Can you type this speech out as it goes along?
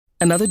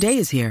Another day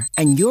is here,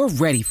 and you're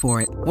ready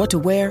for it. What to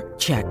wear?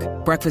 Check.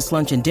 Breakfast,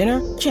 lunch, and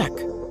dinner? Check.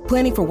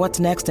 Planning for what's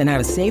next and how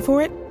to save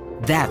for it?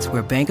 That's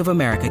where Bank of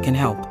America can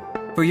help.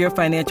 For your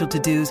financial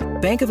to-dos,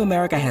 Bank of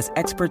America has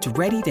experts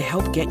ready to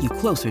help get you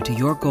closer to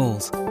your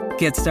goals.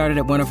 Get started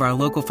at one of our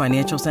local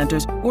financial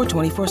centers or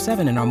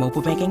 24/7 in our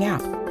mobile banking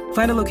app.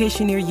 Find a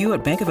location near you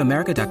at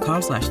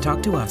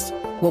bankofamerica.com/talktous.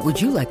 What would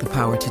you like the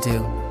power to do?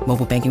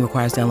 Mobile banking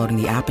requires downloading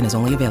the app and is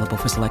only available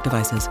for select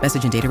devices.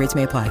 Message and data rates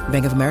may apply.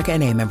 Bank of America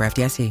N.A., member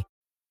FDIC.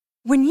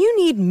 When you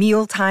need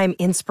mealtime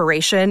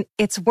inspiration,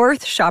 it's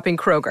worth shopping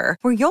Kroger,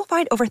 where you'll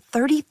find over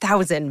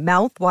 30,000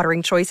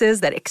 mouth-watering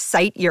choices that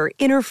excite your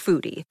inner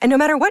foodie. And no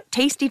matter what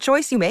tasty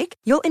choice you make,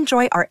 you'll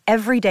enjoy our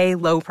everyday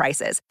low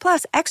prices,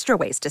 plus extra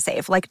ways to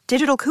save, like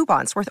digital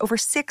coupons worth over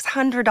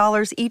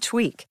 $600 each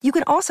week. You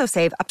can also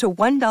save up to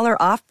 $1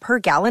 off per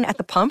gallon at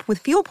the pump with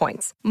fuel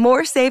points.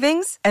 More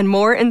savings and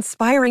more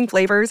inspiring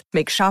flavors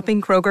make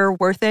shopping Kroger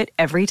worth it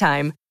every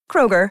time.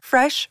 Kroger,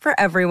 fresh for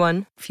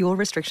everyone. Fuel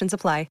restrictions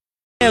apply.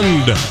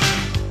 And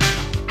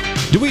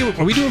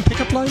are we doing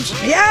pickup lines?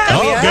 Yeah.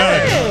 Oh, we are.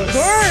 good. Of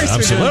course.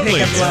 Absolutely. We're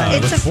doing pickup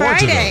lines. It's a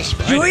Friday.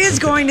 Julia's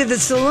going to the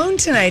saloon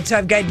tonight, so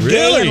I've got gay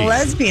Really? and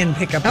lesbian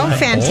pickup Oh, lines.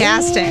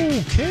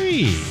 fantastic.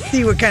 Okay.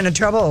 See what kind of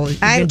trouble you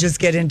can just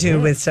get into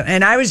with some.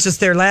 And I was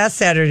just there last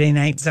Saturday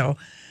night, so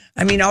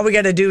I mean, all we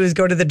got to do is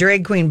go to the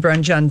drag queen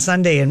brunch on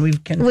Sunday, and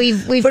we've put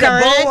a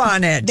bow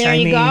on it. There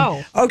you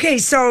go. Okay,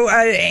 so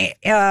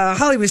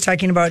Holly was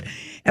talking about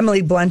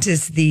Emily Blunt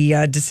is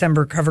the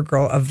December cover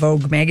girl of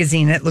Vogue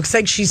magazine. It looks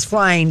like she's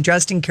flying,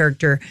 dressed in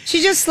character.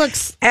 She just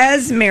looks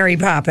as Mary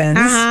Poppins,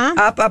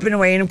 up and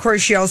away. And of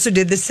course, she also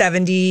did the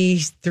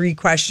 73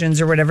 questions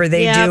or whatever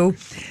they do.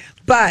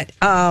 But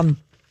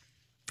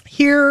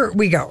here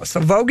we go.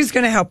 So Vogue is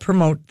going to help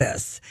promote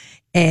this.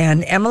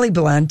 And Emily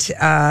Blunt,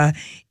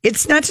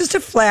 it's not just a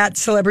flat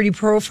celebrity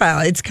profile.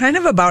 It's kind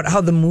of about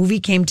how the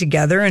movie came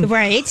together. And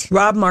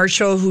Rob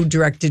Marshall, who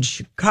directed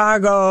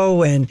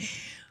Chicago, and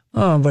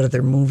what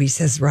other movies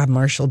has Rob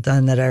Marshall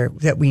done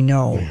that we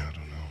know? Yeah, I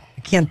don't know.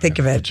 I can't think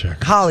of it.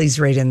 Holly's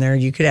right in there.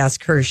 You could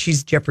ask her.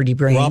 She's Jeopardy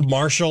brain. Rob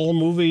Marshall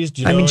movies?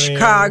 Do you know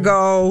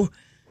Chicago.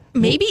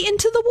 Maybe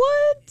Into the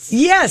Woods?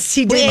 Yes,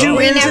 he did do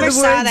we Into never the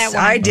saw Woods. that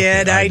one. I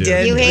did.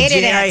 You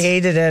hated it. I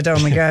hated it. Oh,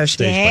 my gosh.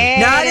 Not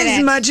as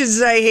it. much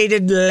as I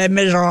hated Les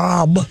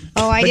Miserables.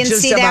 Oh, I didn't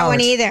see that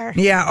one either.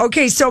 Yeah.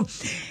 Okay. So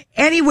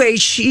anyway,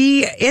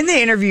 in the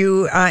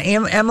interview,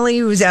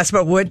 Emily was asked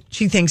about what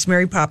she thinks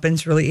Mary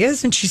Poppins really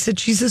is. And she said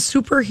she's a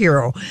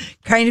superhero,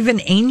 kind of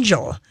an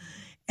angel.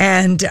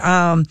 And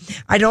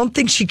I don't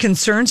think she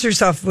concerns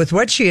herself with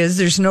what she is.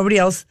 There's nobody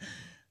else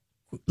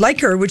like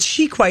her, which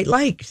she quite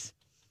likes.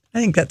 I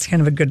think that's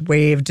kind of a good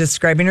way of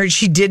describing her.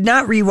 She did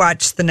not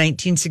rewatch the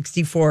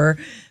 1964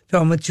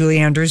 film with Julie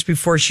Andrews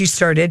before she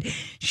started.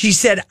 She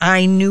said,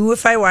 I knew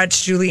if I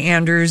watched Julie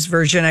Andrews'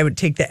 version, I would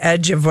take the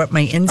edge of what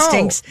my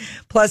instincts.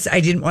 Plus,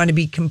 I didn't want to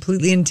be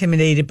completely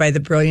intimidated by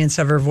the brilliance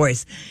of her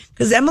voice.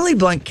 Because Emily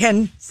Blunt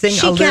can sing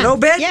little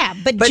bit. Yeah,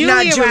 but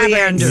not Julie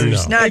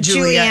Andrews. No. Not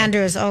Julie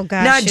Andrews. Oh,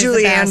 gosh. Not she's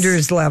Julie the best.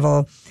 Andrews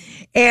level.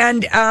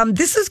 And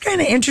this is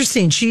kind of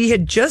interesting. She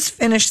had just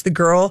finished The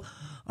Girl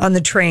on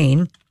the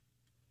Train.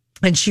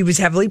 And she was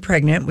heavily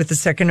pregnant with the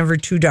second of her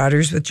two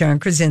daughters with John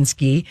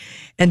Krasinski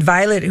and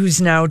Violet, who's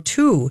now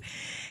 2.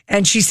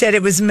 And she said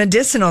it was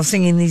medicinal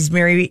singing these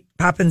Mary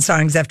Poppins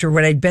songs after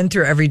what I'd been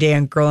through every day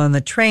on Girl on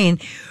the Train.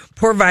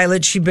 Poor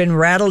Violet, she'd been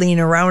rattling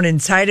around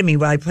inside of me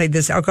while I played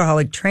this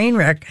alcoholic train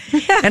wreck.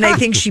 And I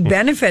think she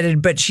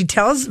benefited, but she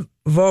tells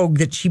Vogue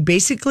that she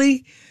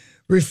basically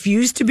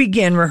refused to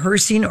begin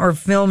rehearsing or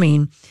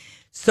filming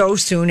so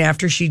soon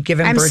after she'd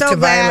given birth to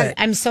Violet.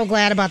 I'm so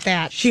glad about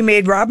that. She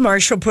made Rob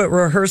Marshall put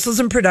rehearsals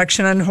and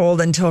production on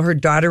hold until her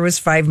daughter was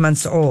 5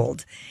 months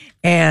old.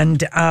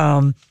 And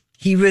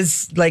he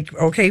was like,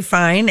 okay,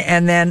 fine.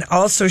 And then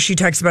also she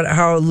talks about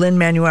how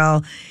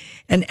Lin-Manuel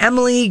and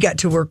Emily got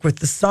to work with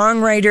the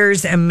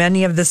songwriters, and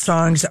many of the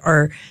songs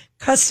are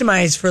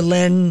customized for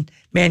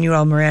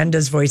Lin-Manuel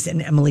Miranda's voice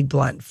and Emily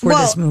Blunt for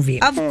this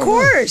movie. Of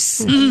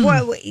course.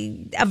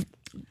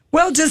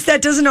 Well, just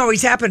that doesn't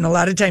always happen. A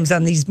lot of times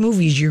on these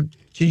movies,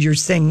 you're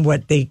saying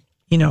what they,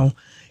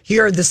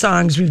 here are the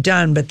songs we've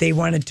done, but they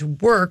wanted to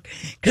work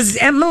because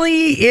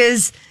Emily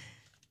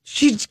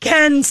she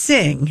can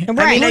sing. Right.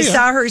 I mean, I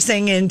saw her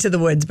sing Into the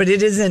Woods, but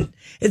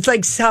it's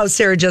like how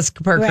Sarah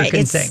Jessica Parker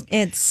can sing.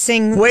 It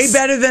sings way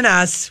better than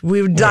us.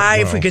 We would die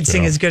if we could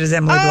sing as good as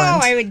Emily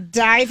Blunt. I would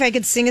die if I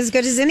could sing as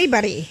good as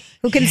anybody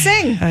who can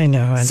sing. I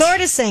know.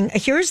 Sort of sing.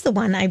 Here's the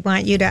one I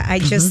want you to, I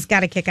just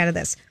got a kick out of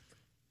this.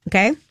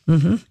 Okay?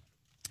 Mm-hmm.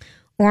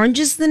 Orange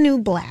is the New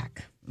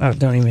Black. Oh,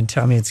 don't even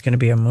tell me it's going to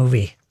be a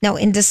movie. No,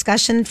 in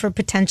discussion for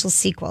potential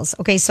sequels.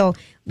 Okay, so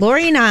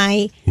Lori and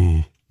I,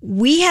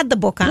 we had the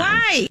book on.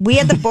 Why? We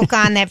had the book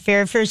on that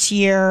very first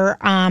year.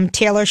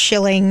 Taylor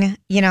Schilling,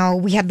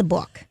 we had the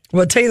book.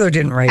 Well, Taylor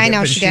didn't write it. I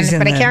know she didn't,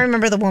 but I can't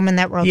remember the woman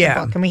that wrote the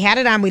book. And we had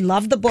it on. We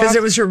loved the book. Because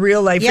it was her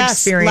real life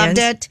experience. Loved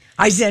it.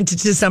 I sent it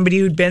to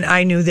somebody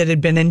I knew that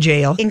had been in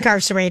jail.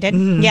 Incarcerated.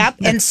 Yep.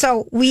 And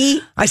so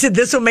I said,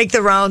 this will make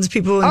the rounds.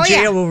 People in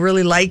jail will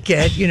really like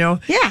it, you know?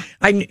 Yeah.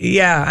 I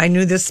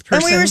knew this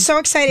person. And we were so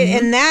excited.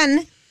 And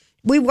then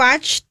we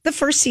watched the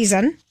first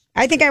season.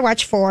 I think I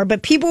watched 4,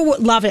 but people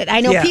love it.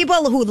 I know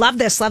people who love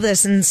this.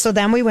 And so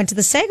then we went to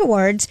the SAG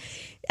Awards.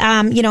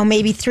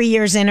 Maybe 3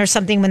 years in or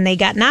something when they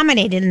got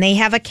nominated, and they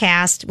have a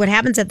cast. What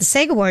happens at the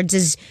SAG Awards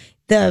is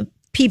the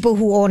people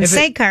who own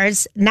SAG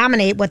cards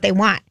nominate what they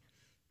want.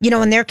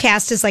 And their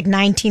cast is like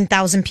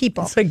 19,000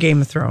 people. It's like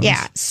Game of Thrones.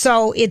 Yeah.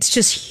 So it's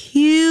just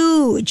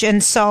huge.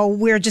 And so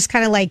we're just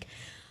kind of like,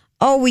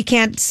 oh, we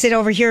can't sit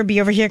over here,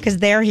 be over here because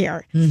they're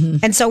here. Mm-hmm.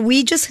 And so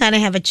we just kind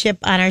of have a chip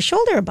on our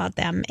shoulder about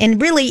them.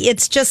 And really,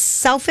 it's just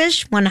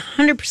selfish.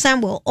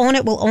 100% we'll own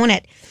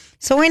it.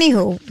 So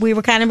anywho, we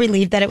were kind of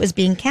relieved that it was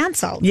being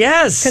canceled.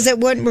 Yes. Because it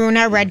wouldn't ruin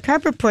our red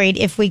carpet parade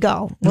if we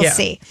go. We'll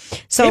see.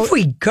 So if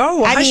we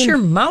go, hush your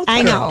mouth.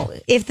 I know.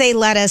 If they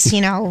let us,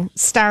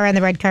 star on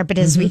the red carpet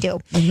as we do.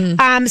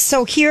 Mm-hmm.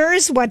 So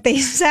here's what they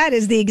said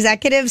is the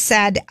executive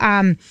said,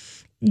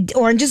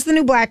 Orange is the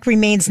New Black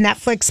remains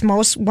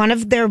Netflix one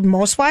of their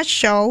most watched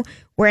show.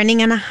 We're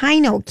ending on a high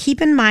note. Keep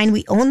in mind,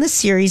 we own the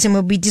series and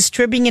we'll be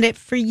distributing it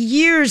for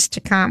years to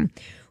come.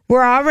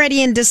 We're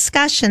already in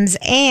discussions,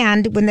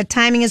 and when the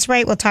timing is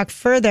right, we'll talk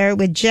further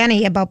with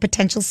Jenny about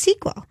potential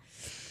sequel.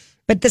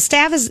 But the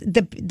staff is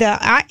the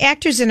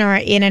actors in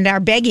it are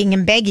begging,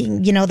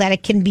 that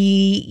it can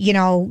be,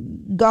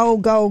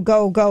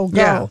 go.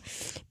 Yeah.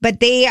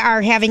 But they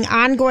are having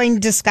ongoing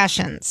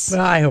discussions.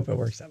 Well, I hope it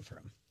works out for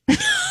them.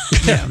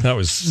 Yeah. That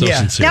was so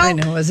sincere. No, I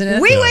know, wasn't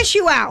it? We wish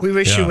you well. We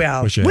wish you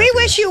well. We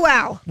wish you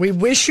well. We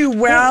wish you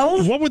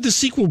well. What would the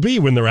sequel be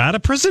when they're out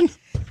of prison?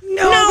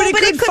 No,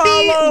 but it could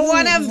be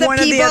one of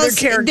the other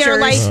characters. Their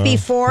life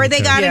before they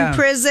got in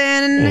prison.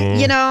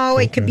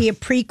 It could be a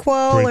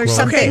prequel or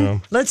something.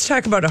 Okay, let's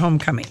talk about A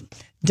Homecoming.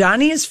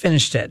 Donnie has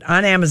finished it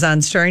on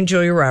Amazon, starring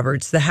Julia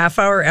Roberts. The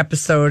half-hour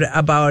episode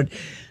about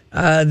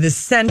the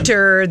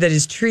center that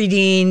is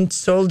treating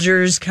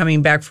soldiers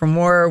coming back from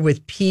war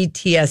with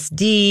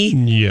PTSD.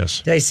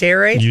 Yes. Did I say it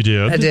right? You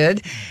did. I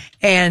did.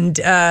 And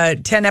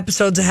 10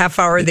 episodes, a half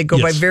hour. They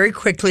go by very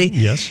quickly.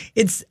 Yes.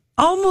 It's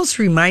almost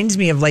reminds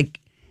me of like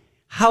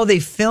how they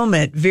film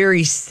it,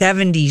 very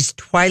 70s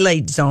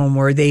Twilight Zone,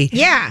 where they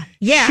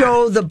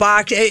show the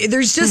box.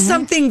 There's just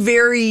something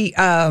very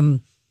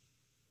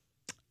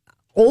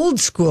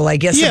old school, I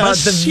guess, about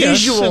the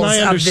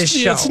visuals of this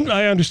show.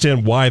 I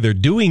understand why they're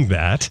doing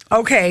that.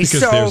 Okay,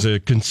 because there's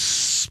a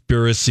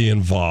conspiracy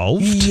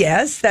involved.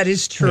 Yes, that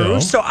is true.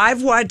 So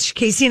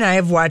Casey and I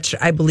have watched,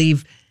 I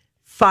believe,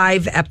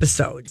 5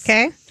 episodes.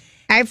 Okay.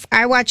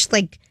 I watched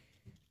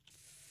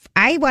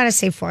I want to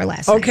say 4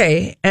 last night.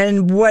 Okay,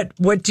 and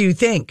what do you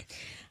think?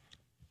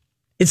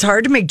 It's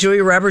hard to make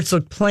Julia Roberts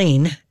look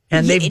plain,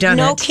 and they've done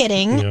it. No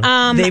kidding.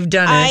 Yeah. They've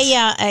done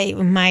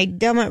it. My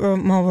Dermot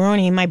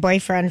Mulroney, my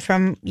boyfriend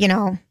from,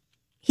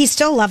 he's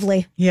still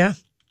lovely. Yeah.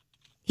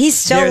 He's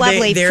still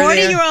lovely.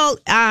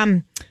 40-year-old,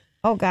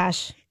 oh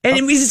gosh. And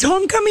it was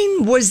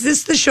Homecoming. Was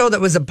this the show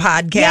that was a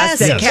podcast? Yes,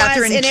 that it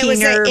Catherine was.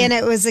 Keener... And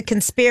it was a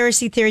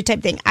conspiracy theory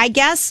type thing. I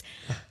guess.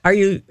 Are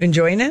you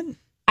enjoying it?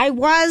 I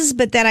was,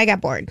 but then I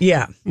got bored.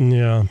 Yeah.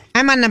 Yeah.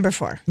 I'm on number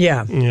 4.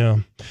 Yeah. Yeah.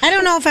 I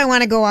don't know if I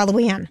want to go all the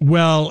way on.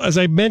 Well, as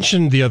I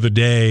mentioned the other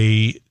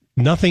day,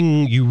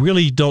 you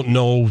really don't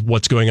know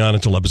what's going on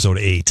until episode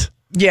 8.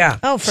 Yeah.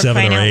 Oh, for 7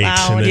 crying or 8.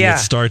 out loud. And then it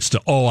starts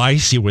to, I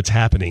see what's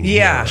happening.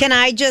 Yeah. Here. Can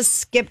I just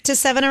skip to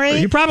 7 or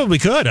 8? You probably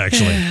could,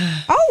 actually.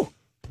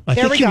 I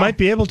think you might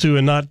be able to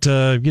and not,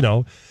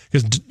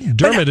 because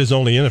Dermot is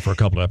only in it for a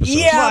couple of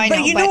episodes. Yeah,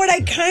 but you know what?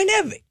 I kind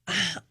of,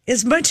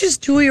 as much as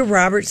Julia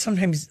Roberts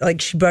sometimes,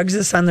 she bugs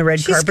us on the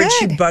red carpet. Good.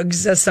 She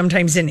bugs us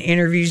sometimes in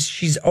interviews.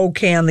 She's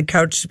okay on the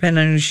couch,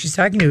 depending on who she's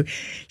talking to.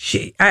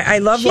 I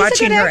love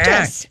watching her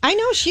act. I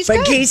know, she's good.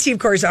 But Casey, of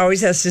course,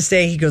 always has to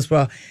say, he goes,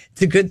 well,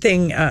 it's a good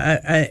thing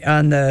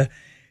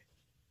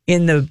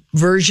in the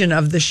version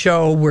of the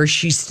show where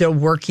she's still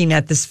working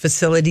at this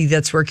facility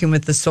that's working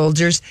with the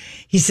soldiers.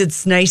 He said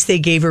it's nice they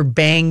gave her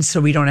bangs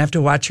so we don't have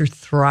to watch her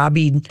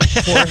throbbing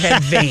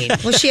forehead vein.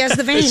 Well, she has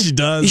the vein. She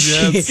does,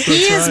 yes. He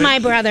is my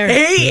brother.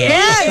 He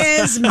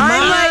is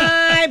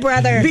my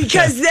brother.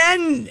 Because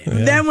then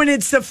when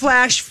it's the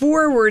flash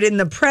forward in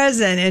the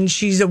present and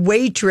she's a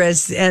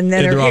waitress and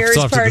then her hair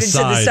is parted to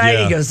the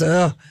side, he goes,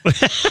 oh,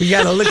 you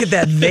got to look at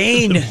that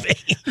vein.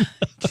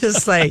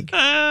 Just like...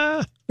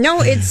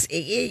 No, it's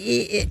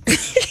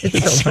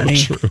so funny.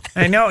 True.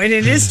 I know, and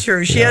it is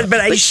true. She's a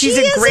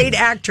great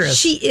actress.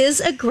 She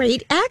is a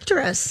great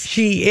actress.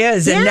 She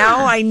is, and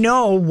now I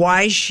know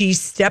why she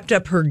stepped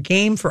up her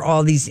game for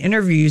all these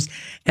interviews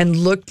and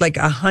looked like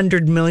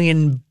 $100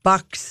 million.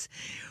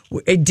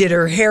 It did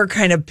her hair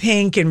kind of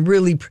pink and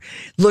really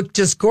looked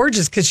just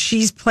gorgeous because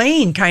she's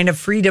playing kind of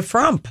Frida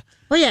Frump.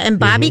 Oh yeah, and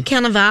Bobby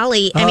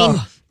Cannavale. I mean,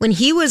 when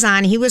he was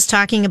on, he was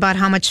talking about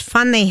how much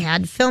fun they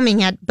had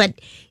filming it, but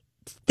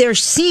their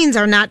scenes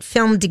are not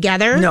filmed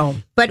together. No.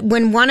 But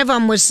when one of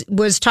them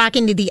was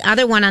talking to the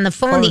other one on the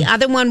phone, the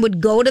other one would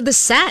go to the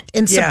set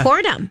and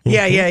support him.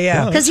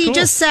 Yeah. Because he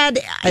just said,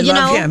 I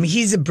love him.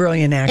 He's a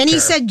brilliant actor. and he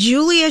said,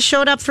 Julia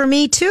showed up for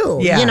me too.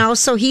 Yeah.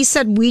 So he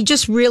said, we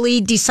just really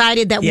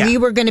decided that we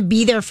were going to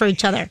be there for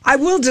each other. I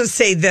will just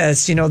say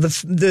this,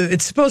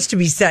 it's supposed to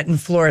be set in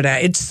Florida.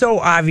 It's so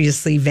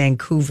obviously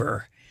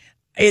Vancouver.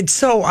 It's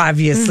so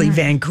obviously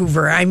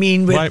Vancouver. I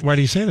mean, why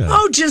do you say that?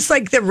 Oh, just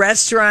like the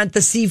restaurant,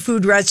 the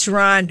seafood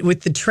restaurant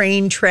with the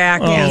train track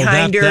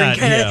behind her.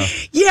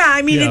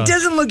 It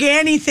doesn't look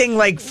anything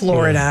like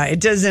Florida.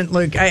 It doesn't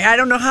look. I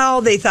don't know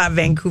how they thought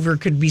Vancouver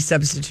could be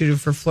substituted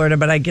for Florida,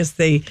 but I guess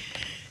they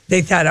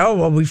thought, oh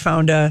well, we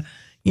found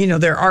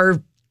there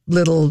are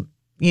little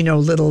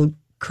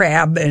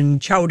crab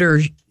and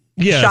chowder.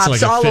 Shops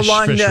like all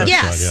along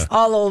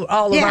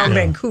all around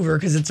Vancouver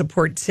because it's a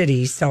port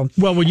city. So,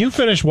 well, when you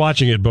finish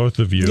watching it, both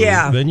of you,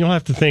 then you'll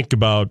have to think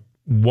about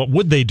what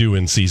would they do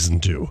in season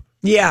 2.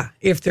 Yeah,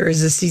 if there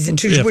is a season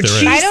 2, I don't know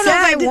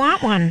if I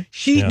want one.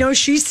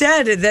 She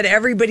said that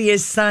everybody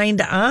is signed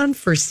on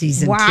for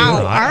season 2. Wow,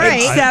 all right,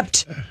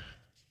 except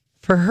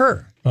for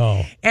her.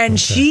 Oh, and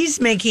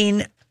she's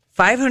making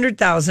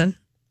 $500,000 an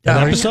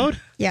episode.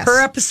 Yes,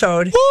 per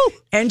episode. Woo!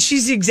 And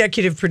she's the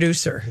executive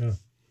producer.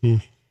 Yeah.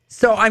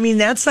 So, I mean,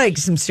 that's like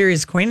some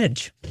serious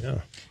coinage.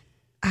 Yeah.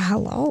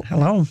 Hello.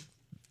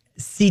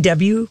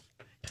 CW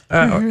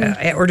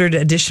ordered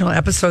additional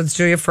episodes,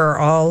 Julia, for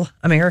All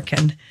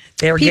American.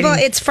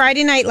 It's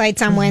Friday Night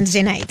Lights on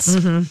Wednesday nights.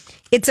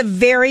 It's a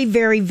very,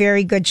 very,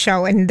 very good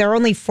show, and they're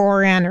only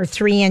 4 in or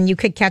 3 in. You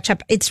could catch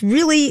up. It's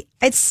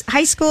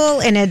high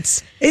school, and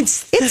it's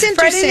interesting.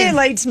 Friday Night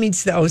Lights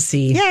meets the OC.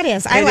 Yeah, it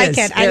is. I like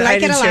it. I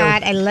like it a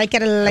lot. I like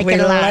it a lot. We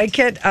like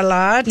it a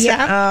lot.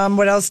 Yeah.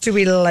 What else do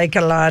we like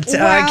a lot?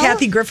 Well,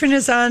 Kathy Griffin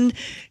is going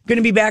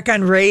to be back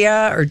on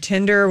Raya or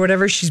Tinder or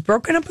whatever. She's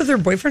broken up with her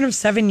boyfriend of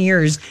 7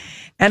 years.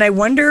 And I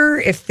wonder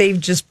if they've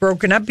just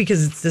broken up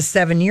because it's the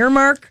 7-year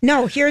mark.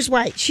 No, here's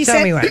why.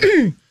 Tell me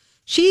why.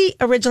 She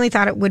originally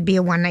thought it would be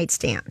a one-night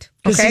stand.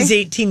 Because he's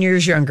 18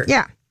 years younger.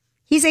 Yeah.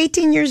 He's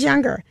 18 years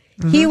younger.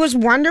 He was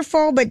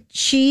wonderful, but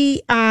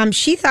she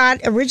thought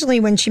originally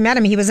when she met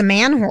him, he was a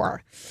man whore.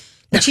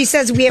 But she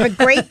says, we have a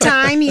great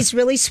time. He's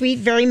really sweet,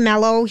 very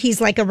mellow. He's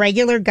like a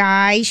regular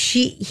guy.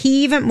 He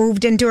even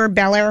moved into her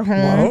Bel Air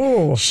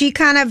home.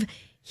 Whoa.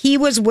 He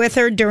was with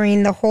her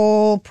during the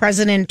whole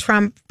President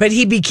Trump. But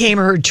he became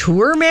her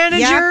tour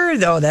manager?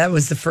 Though that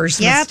was the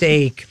first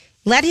mistake.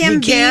 Let him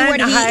be what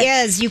he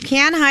is. You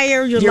can't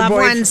hire your loved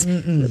ones.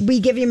 We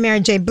give you Mary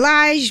J.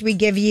 Blige. We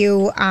give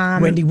you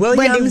Wendy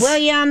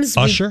Williams.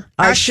 Usher.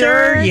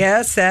 Usher.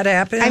 Yes, that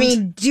happened. I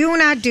mean, do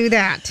not do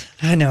that.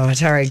 I know.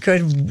 It's all right.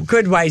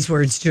 Good wise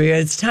words, Julia.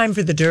 It's time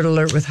for the Dirt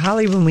Alert with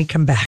Holly when we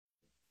come back.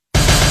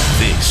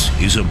 This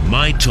is a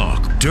My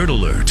Talk Dirt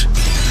Alert.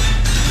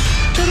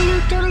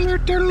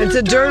 It's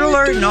a dirt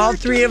alert, and all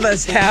three of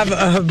us have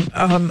a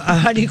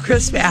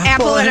Honeycrisp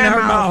apple in our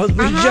mouth.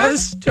 We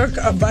just took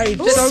a bite.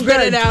 Just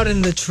spit it out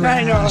in the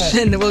trash,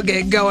 and we'll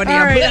get going here.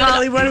 All right,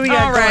 Holly, what do we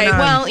got going on?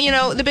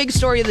 Well, the big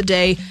story of the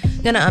day,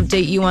 going to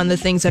update you on the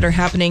things that are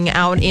happening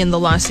out in the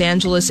Los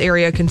Angeles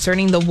area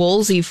concerning the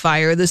Woolsey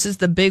fire. This is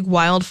the big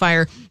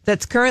wildfire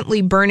that's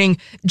currently burning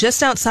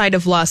just outside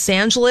of Los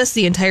Angeles.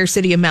 The entire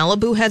city of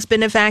Malibu has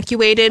been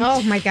evacuated.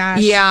 Oh, my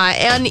gosh.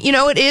 Yeah, and,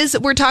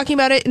 we're talking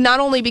about it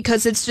not only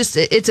because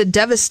it's a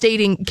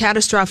devastating,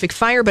 catastrophic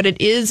fire, but it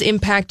is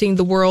impacting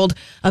the world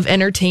of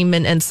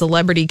entertainment and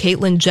celebrity.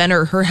 Caitlyn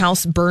Jenner, her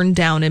house burned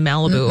down in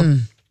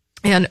Malibu.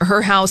 And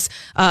her house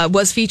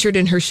was featured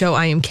in her show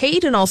I Am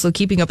Kate and also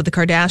Keeping Up with the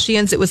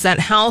Kardashians. It was that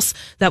house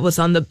that was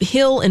on the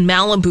hill in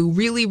Malibu,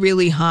 really,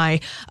 really high.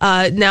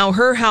 Now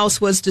her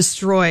house was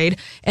destroyed,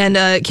 and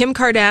Kim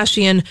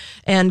Kardashian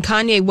and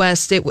Kanye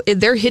West,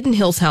 their Hidden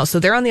Hills house, so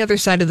they're on the other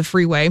side of the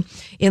freeway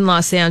in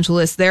Los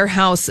Angeles. Their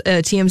house,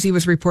 TMZ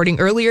was reporting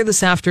earlier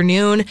this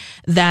afternoon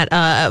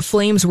that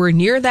flames were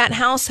near that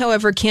house.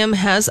 However, Kim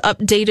has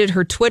updated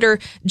her Twitter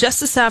just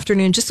this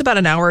afternoon, just about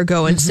an hour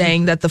ago, and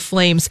saying that the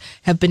flames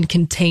have been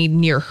contained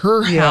near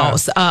her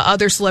house.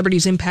 Other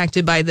celebrities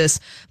impacted by this,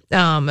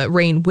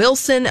 Rainn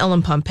Wilson,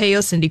 Ellen Pompeo,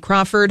 Cindy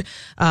Crawford,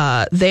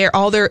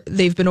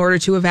 they've been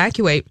ordered to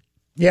evacuate.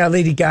 Yeah,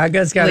 Lady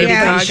Gaga's got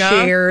everybody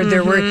share.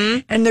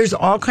 There's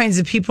all kinds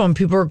of people, and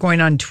people are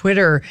going on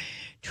Twitter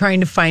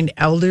trying to find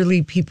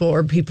elderly people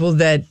or people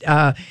that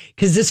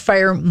because this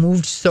fire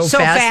moved so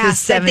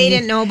fast that they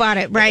didn't know about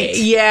it, right?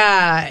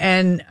 Yeah,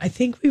 and I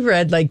think we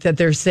read that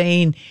they're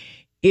saying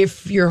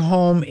if your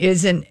home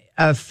isn't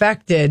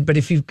affected, but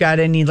if you've got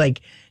any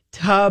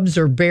tubs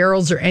or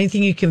barrels or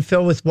anything you can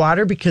fill with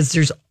water, because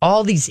there's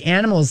all these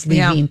animals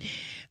leaving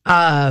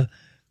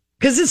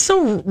Because it's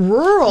so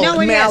rural. No,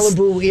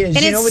 Malibu is.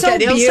 And you know, it's with so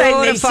that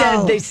hillside,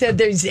 beautiful. they said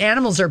these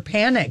animals are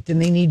panicked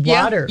and they need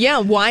water. Yeah,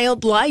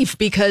 wildlife,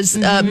 because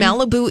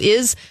Malibu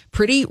is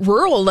pretty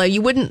rural.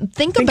 You wouldn't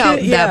think about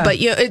that, but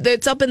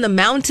it's up in the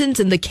mountains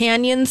and the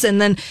canyons, and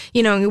then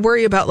you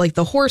worry about like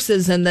the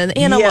horses and then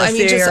animals. Yes, I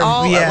mean, just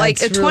all like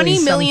 20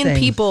 really million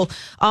something. people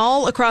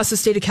all across the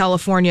state of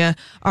California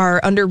are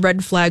under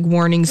red flag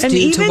warnings And due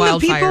even to the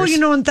wildfires.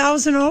 people, in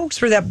Thousand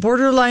Oaks, where that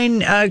borderline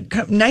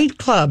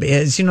nightclub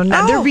is,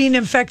 they're being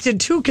infected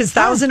too because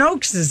Thousand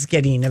Oaks is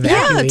getting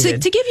evacuated. Yeah,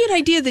 to give you an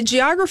idea of the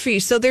geography,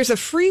 so there's a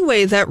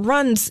freeway that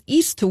runs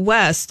east to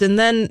west, and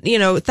then,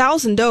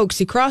 Thousand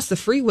Oaks, you cross the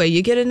freeway,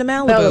 you get into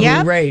Malibu.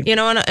 Yeah. Right.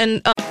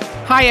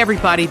 Hi,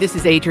 everybody. This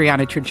is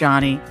Adriana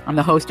Trajani. I'm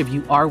the host of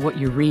You Are What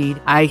You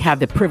Read. I have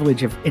the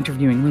privilege of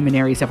interviewing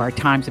luminaries of our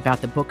times about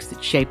the books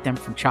that shaped them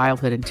from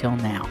childhood until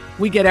now.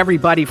 We get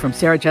everybody from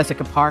Sarah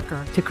Jessica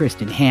Parker to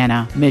Kristen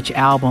Hanna, Mitch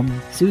Albom,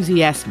 Susie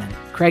Essman,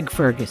 Craig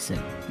Ferguson,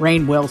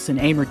 Rainn Wilson,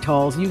 Amor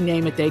Tolls, you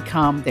name it, they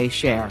come, they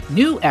share.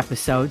 New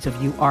episodes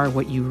of You Are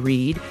What You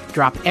Read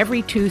drop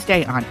every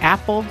Tuesday on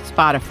Apple,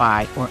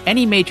 Spotify, or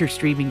any major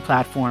streaming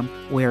platform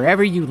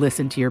wherever you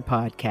listen to your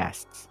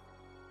podcasts.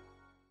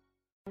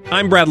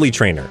 I'm Bradley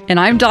Trainer. And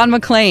I'm Don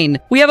McClain.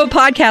 We have a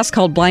podcast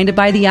called Blinded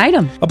by the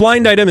Item. A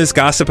blind item is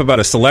gossip about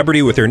a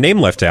celebrity with their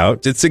name left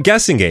out. It's a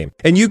guessing game,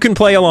 and you can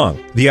play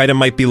along. The item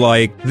might be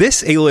like,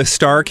 this A-list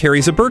star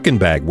carries a Birkin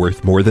bag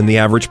worth more than the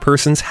average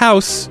person's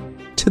house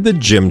to the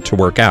gym to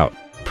work out.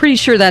 Pretty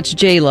sure that's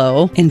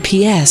J-Lo. And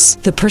P.S.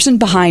 the person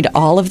behind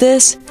all of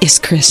this is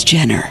Kris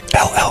Jenner,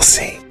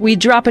 LLC. We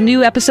drop a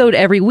new episode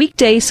every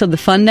weekday so the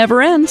fun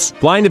never ends.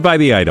 Blinded by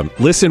the Item.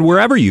 Listen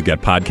wherever you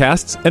get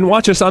podcasts and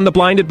watch us on the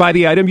Blinded by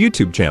the Item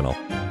YouTube channel.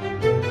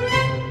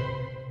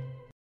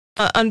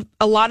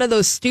 A lot of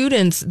those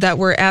students that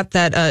were at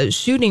that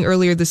shooting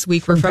earlier this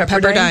week were from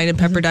Pepperdine, and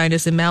Pepperdine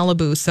is in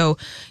Malibu. So,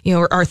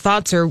 our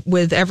thoughts are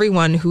with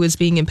everyone who is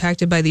being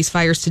impacted by these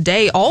fires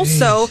today.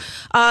 Also,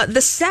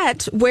 the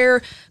set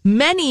where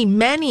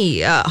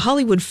many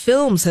Hollywood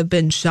films have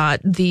been shot,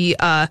 the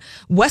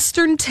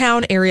western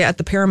town area at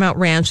the Paramount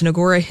Ranch in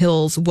Agora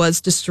Hills was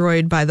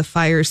destroyed by the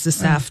fires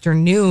this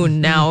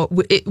afternoon. Now,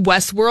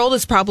 Westworld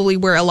is probably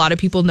where a lot of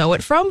people know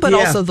it from, but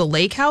also the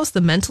Lake House, The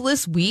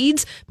Mentalist,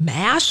 Weeds,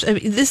 MASH. I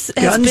mean, this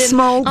has been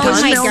Gunsmoke.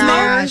 Oh my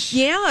gosh.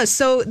 Yeah,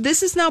 so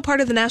this is now part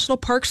of the National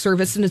Park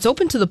Service, and it's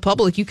open to the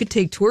public. You could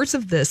take tours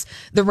of this.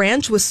 The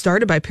ranch was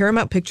started by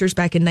Paramount Pictures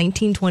back in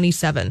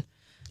 1927.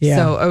 Yeah,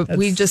 so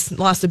we just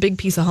lost a big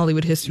piece of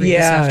Hollywood history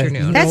this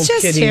afternoon. That's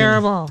just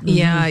terrible.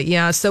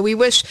 Yeah. So we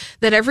wish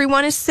that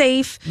everyone is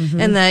safe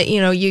and that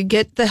you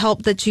get the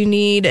help that you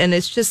need. And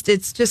it's just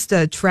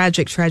a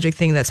tragic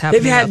thing that's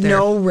happening. They've had out there.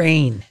 no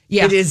rain.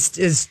 Yeah, it is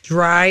as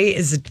dry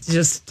as it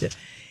just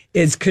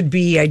is could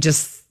be. I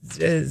just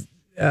read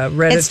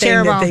It's a thing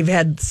terrible. that they've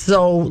had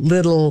so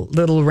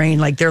little rain,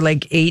 like they're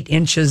like 8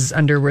 inches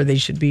under where they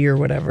should be or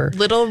whatever.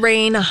 Little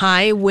rain,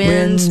 high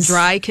winds,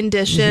 dry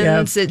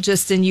conditions.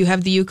 Yep. And you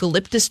have the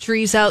eucalyptus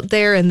trees out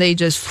there, and they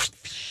just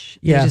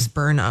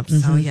burn up. So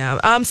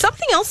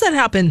something else that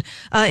happened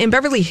in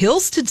Beverly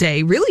Hills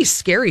today, really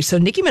scary. So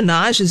Nicki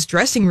Minaj's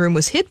dressing room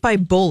was hit by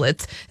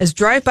bullets as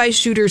drive-by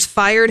shooters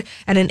fired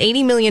at an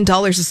 $80 million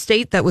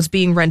estate that was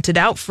being rented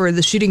out for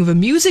the shooting of a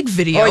music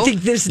video. Oh, I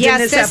think this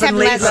happened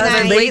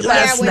late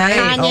last night.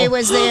 Kanye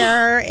was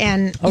there,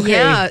 and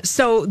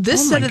so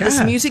this set of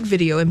this music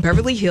video in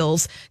Beverly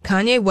Hills,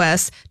 Kanye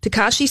West,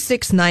 Tekashi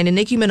 6ix9ine, and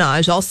Nicki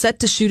Minaj all set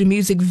to shoot a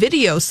music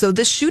video. So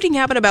this shooting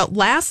happened about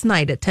last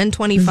night at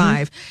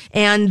 10:25.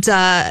 And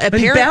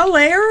apparently in Bel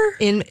Air?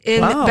 in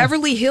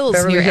Beverly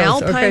Hills near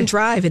Hills, Alpine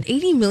Drive, an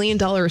 $80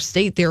 million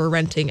estate they were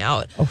renting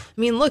out. I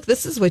mean, look,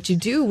 this is what you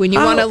do when you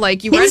want to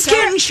Who's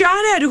getting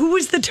shot at? Who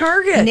was the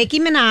target? Nicki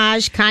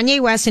Minaj,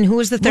 Kanye West, and who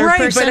was the third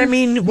person? But I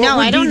mean, what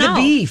would be the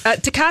beef?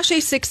 Tekashi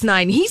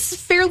 6ix9ine. He's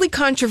fairly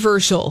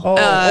controversial.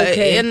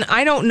 Okay. And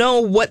I don't know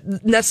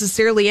what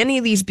necessarily any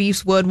of these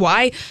beefs would,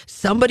 why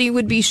somebody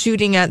would be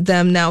shooting at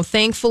them. Now,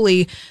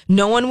 thankfully,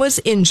 no one was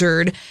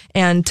injured.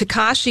 And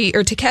Tekashi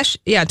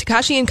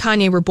and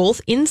Kanye were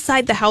both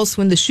inside the house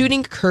when the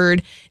shooting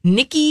occurred.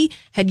 Nicki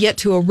had yet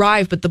to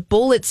arrive, but the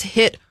bullets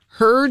hit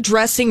her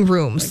dressing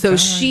room. So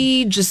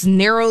she just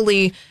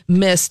narrowly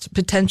missed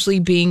potentially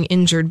being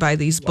injured by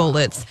these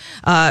bullets.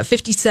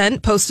 50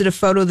 Cent posted a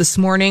photo this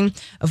morning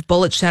of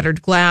bullet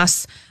shattered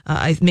glass.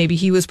 Maybe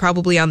he was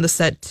probably on the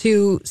set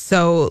too.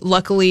 So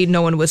luckily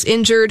no one was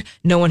injured.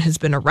 No one has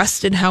been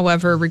arrested,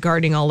 however,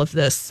 regarding all of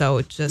this. So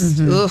it just,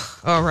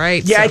 all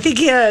right. Yeah, so. I think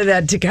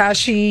that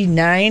Tekashi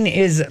 9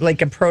 is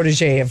like a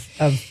protege of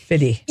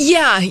 50.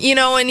 Yeah,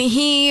 and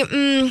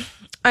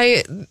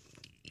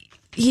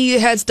he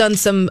has done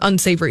some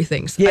unsavory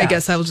things. I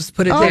guess I will just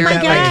put it there. My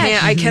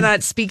gosh. I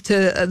cannot speak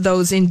to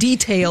those in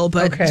detail,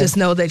 but just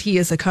know that he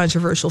is a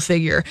controversial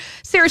figure.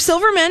 Sarah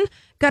Silverman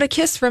got a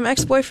kiss from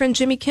ex-boyfriend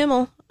Jimmy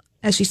Kimmel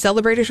as she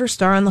celebrated her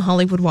star on the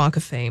Hollywood Walk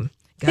of Fame.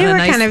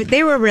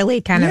 They were really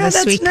kind of a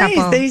sweet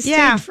couple. They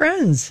stayed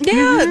friends.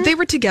 Yeah, they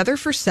were together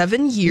for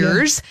 7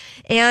 years,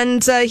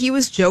 and he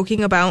was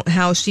joking about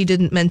how she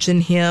didn't mention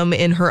him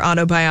in her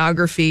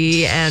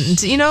autobiography, and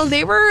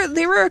they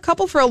were a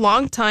couple for a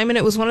long time, and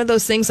it was one of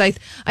those things. I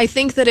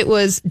think that it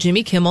was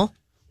Jimmy Kimmel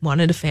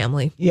wanted a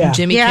family. Yeah,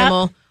 Jimmy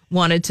Kimmel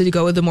wanted to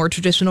go with the more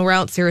traditional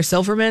route. Sarah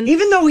Silverman,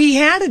 even though he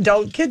had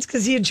adult kids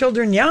because he had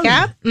children young,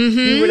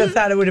 you would have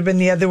thought it would have been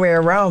the other way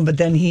around, but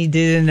then he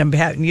did end up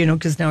having,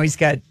 because now he's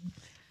got.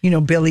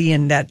 Billy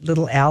and that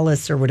little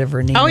Alice or whatever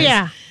her name is. Oh,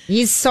 yeah.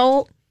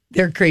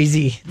 They're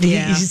crazy.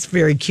 Yeah. He's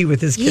very cute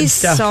with his kids'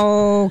 stuff. He's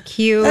so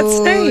cute. That's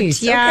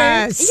nice.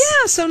 Yes. Okay.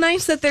 Yeah, so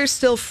nice that they're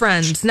still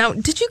friends. Now,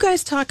 did you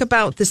guys talk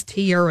about this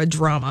tiara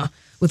drama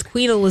with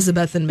Queen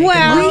Elizabeth and Meghan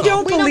Markle? We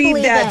don't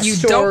believe that You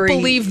story. don't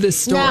believe this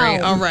story.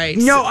 No. All right.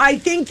 No, I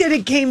think that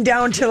it came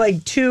down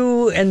to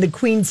 2 and the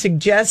Queen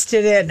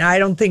suggested it. And I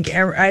don't think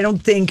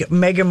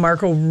Meghan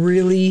Markle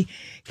really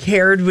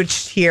cared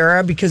which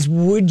tiara, because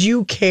would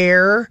you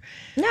care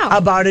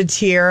about a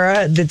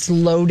tiara that's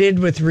loaded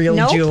with real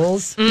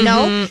jewels?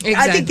 No. Exactly.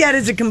 I think that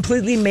is a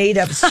completely made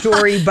up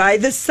story by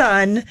the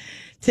Sun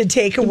to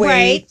take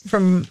away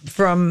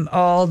from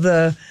all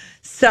the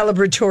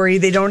celebratory.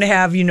 They don't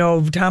have,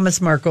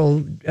 Thomas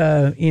Markle,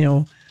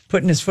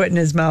 putting his foot in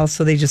his mouth,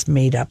 so they just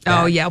made up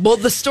that. Oh, yeah. Well,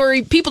 the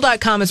story,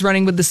 People.com is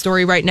running with the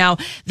story right now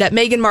that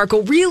Meghan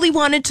Markle really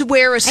wanted to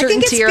wear a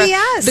certain tiara.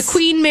 BS. The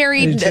Queen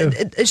married,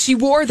 she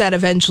wore that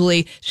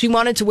eventually. She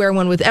wanted to wear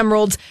one with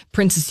emeralds.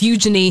 Princess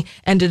Eugenie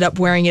ended up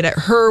wearing it at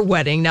her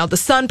wedding. Now, the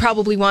Sun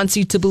probably wants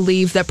you to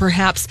believe that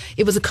perhaps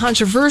it was a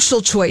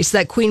controversial choice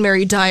that Queen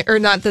Mary or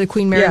not the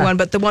Queen Mary one,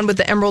 but the one with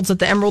the emeralds, that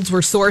the emeralds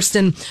were sourced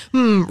in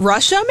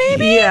Russia,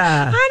 maybe?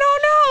 Yeah. I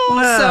don't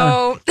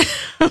know. So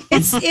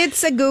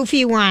it's a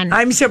goofy one.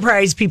 I'm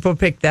surprised people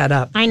picked that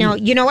up. I know.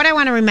 You know what I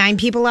want to remind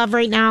people of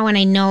right now, and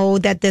I know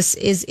that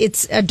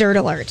it's a dirt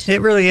alert.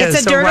 It really is.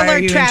 It's a dirt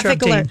alert, traffic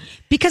alert.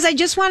 Because I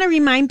just want to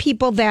remind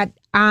people that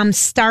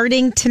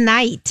starting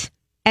tonight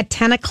at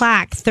 10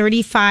 o'clock,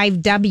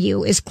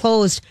 35W is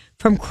closed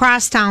from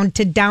Crosstown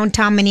to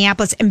downtown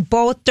Minneapolis in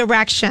both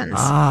directions.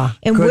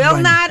 And will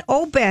not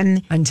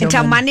open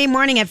until Monday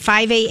morning at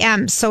 5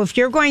 a.m. So if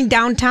you're going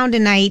downtown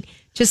tonight,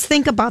 just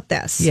think about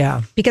this.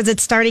 Yeah. Because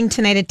it's starting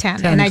tonight at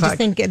 10. And I just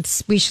think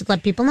we should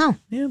let people know.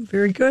 Yeah,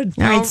 very good.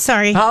 All right,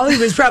 sorry. Holly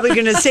was probably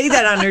going to say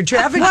that on her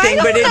traffic thing,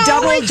 but it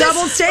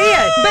double say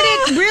it.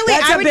 But it really,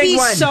 That's I a would big be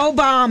one. so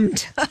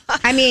bummed.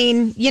 I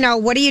mean,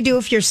 what do you do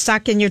if you're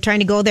stuck and you're trying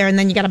to go there and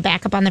then you got to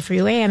back up on the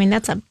freeway? I mean,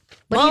 that's a...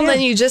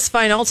 then you just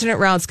find alternate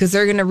routes because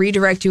they're going to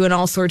redirect you in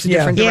all sorts of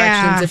different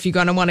directions if you're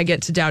going to want to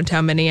get to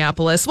downtown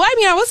Minneapolis. Well, I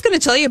mean, I was going to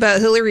tell you about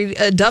Hillary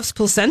Duff's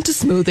placenta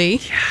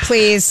smoothie. Yeah.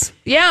 Please.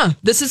 Yeah,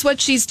 this is what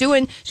she's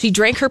doing. She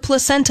drank her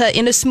placenta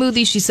in a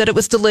smoothie. She said it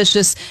was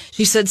delicious.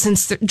 She said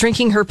since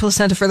drinking her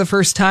placenta for the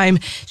first time,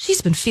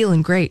 she's been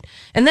feeling great.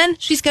 And then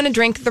she's going to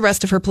drink the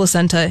rest of her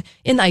placenta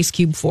in ice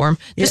cube form.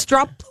 Just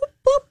drop bloop,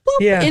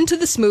 bloop, bloop into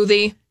the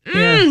smoothie.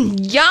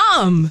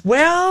 Yum.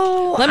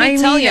 Well, let me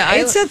tell you,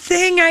 it's a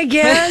thing, I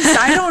guess.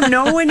 I don't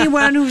know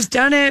anyone who's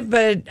done it,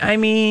 but I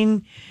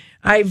mean,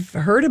 I've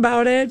heard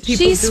about it.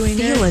 People She's doing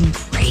feeling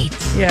great.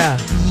 Yeah.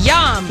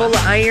 Yum. Full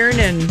of iron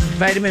and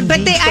vitamin But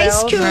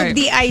B12.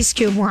 the ice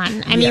cube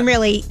one. I mean,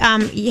 really,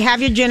 you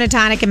have your gin and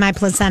tonic and my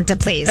placenta,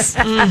 please.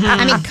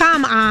 I mean,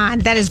 come on.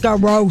 That is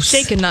gross.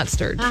 Shaken, not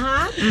stirred. All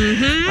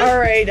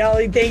right,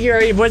 Ollie, thank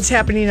you. What's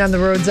happening on the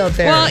roads out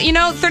there?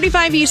 Well,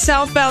 35 East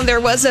southbound,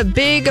 there was a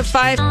big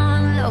 5.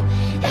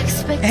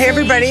 Hey,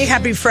 everybody.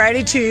 Happy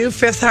Friday to you.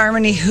 Fifth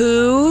Harmony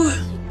Who?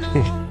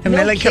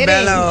 Camila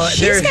Cabello.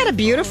 She's got a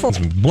beautiful...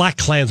 Black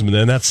Klansman,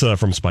 and that's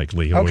from Spike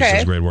Lee. Always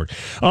does great work.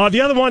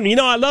 The other one,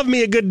 I love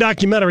me a good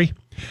documentary.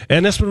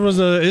 And this one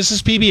this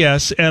is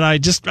PBS, and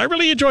I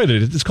really enjoyed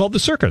it. It's called The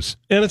Circus,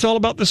 and it's all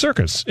about the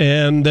circus.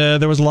 And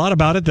there was a lot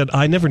about it that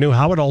I never knew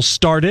how it all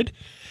started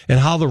and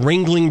how the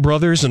Ringling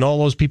Brothers and all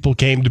those people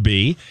came to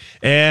be.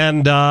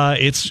 And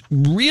it's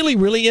really,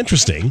 really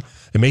interesting.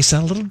 It may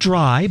sound a little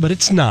dry, but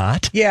it's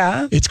not.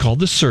 Yeah. It's called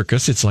The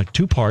Circus. It's like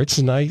 2 parts,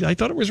 and I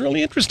thought it was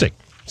really interesting.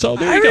 So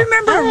there you go. I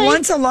remember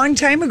once a long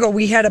time ago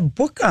we had a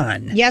book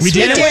on. Yes, we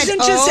did. And it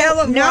wasn't just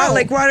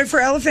like Water for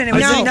Elephant. It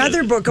was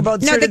another book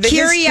about sort the of the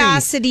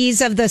curiosities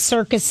history of the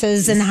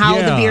circuses and how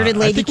the bearded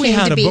lady came to be.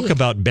 I think we had a book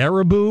about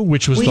Baraboo,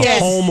 which was the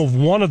home of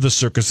one of the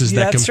circuses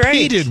that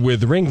competed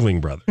with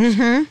Ringling Brothers.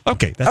 Mm-hmm.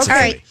 Okay, that's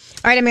okay.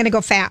 All right, I'm going to go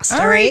fast.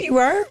 All right, you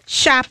are?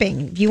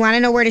 Shopping. If you want to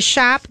know where to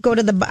shop, go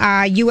to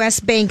the U.S.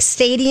 Bank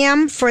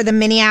Stadium for the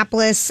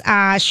Minneapolis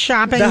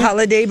shopping. The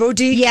Holiday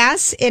Boutique?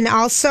 Yes, and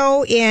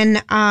also in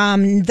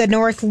the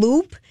North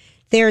Loop.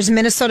 There's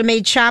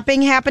Minnesota-made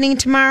shopping happening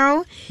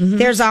tomorrow. Mm-hmm.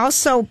 There's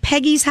also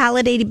Peggy's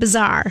Holiday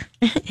Bazaar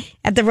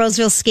at the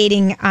Roseville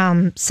Skating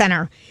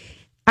Center.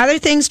 Other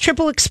things,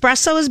 Triple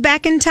Espresso is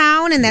back in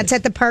town, and that's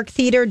at the Park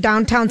Theater,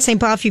 downtown St.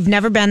 Paul. If you've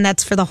never been,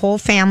 that's for the whole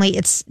family.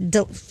 It's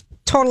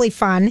totally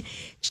fun.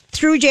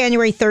 Through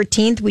January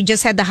 13th, we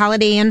just had the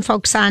Holiday Inn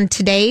folks on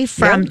today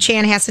from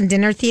Chanhassen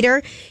Dinner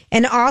Theater.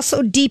 And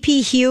also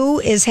DP Hue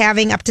is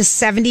having up to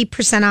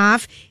 70%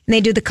 off. And they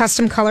do the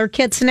custom color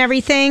kits and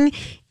everything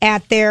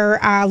at their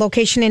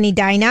location in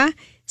Edina.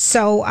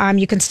 So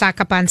you can stock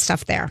up on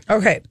stuff there.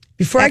 Okay.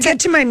 Before I get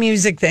to my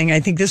music thing,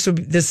 I think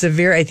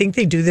I think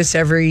they do this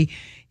every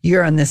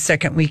year on the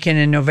second weekend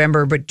in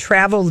November, but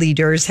Travel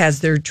Leaders has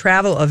their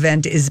travel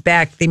event is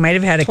back. They might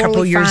have had a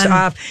couple years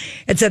off.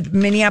 It's at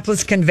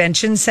Minneapolis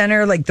Convention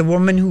Center. Like the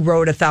woman who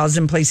wrote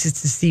 1,000 Places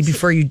to See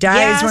Before You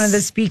Die is one of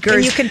the speakers.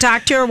 And you can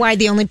talk to her why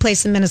the only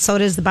place in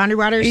Minnesota is the Boundary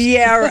Waters.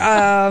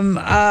 Yeah.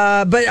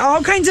 But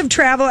all kinds of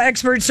travel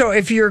experts. So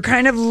if you're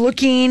kind of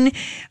looking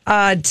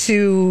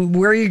to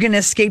where you're going to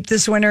escape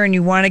this winter and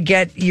you want to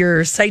get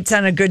your sights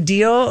on a good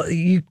deal,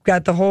 you've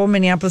got the whole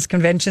Minneapolis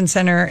Convention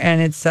Center,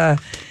 and it's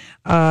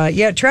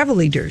Travel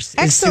Leaders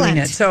is doing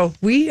it. So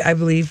I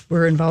believe,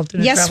 were involved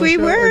in a travel show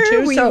or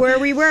two.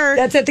 We were.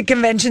 That's at the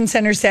Convention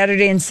Center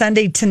Saturday and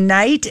Sunday.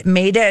 Tonight,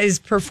 Maida is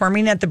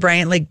performing at the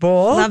Bryant Lake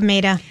Bowl. Love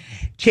Maida.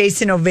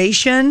 Chase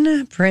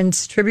Innovation,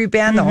 Prince tribute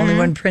band, the only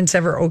one Prince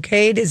ever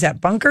okayed, is at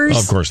Bunkers.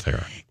 Of course they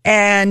are.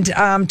 And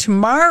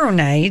tomorrow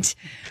night,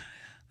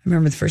 I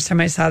remember the first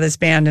time I saw this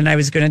band and I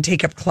was going to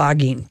take up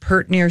clogging.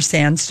 Pert Near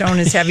Sandstone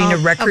is having a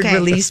record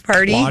release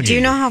party. Clogging. Do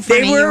you know how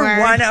funny they were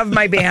one of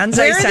my bands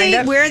I signed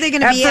up. Where are they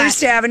going to be at?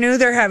 First Avenue.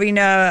 They're having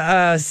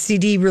a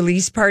CD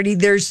release party.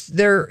 They're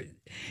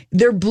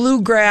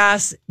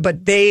bluegrass,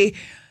 but they're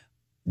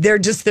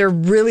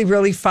really,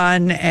 really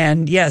fun.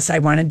 And yes, I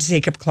wanted to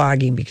take up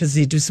clogging because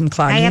they do some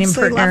clogging. I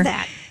absolutely love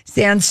that.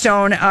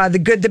 Sandstone, the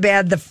Good, the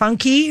Bad, the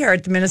Funky are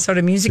at the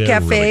Minnesota Music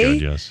Cafe. Really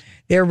good, yes.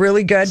 They're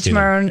really good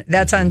tomorrow.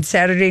 That's on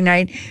Saturday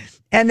night.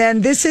 And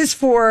then this is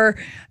for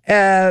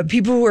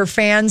people who are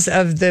fans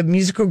of the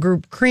musical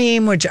group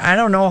Cream, which I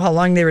don't know how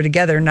long they were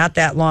together. Not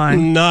that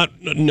long.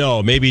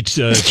 Maybe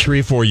 3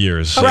 or 4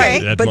 years.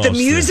 Right. But most, the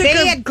music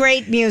they had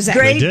great music.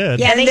 They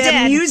did. Yeah, and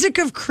the music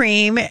of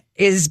Cream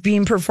is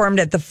being performed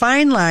at the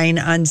Fine Line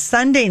on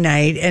Sunday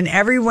night, and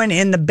everyone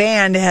in the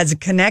band has a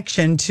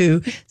connection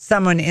to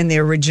someone in the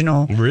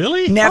original.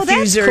 Really?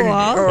 Nephews that's cool.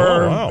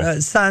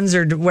 or sons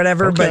or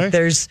whatever. Okay. But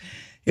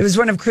it was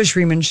one of Chris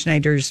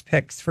Riemenschneider's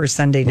picks for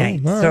Sunday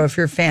night. Right. So if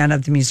you're a fan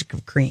of the music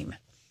of Cream.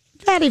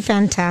 Very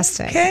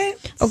fantastic.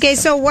 Okay,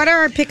 so what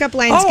are our pickup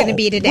lines going to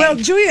be today? Well,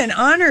 Julia, in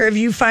honor of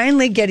you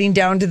finally getting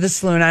down to the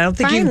saloon, I don't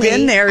think you've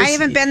been there. I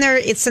haven't been there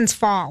since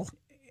fall.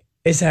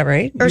 Is that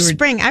right? Or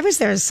spring. I was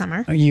there this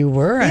summer. You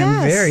were? Yes.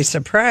 I'm very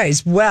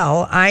surprised.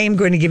 Well, I am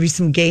going to give you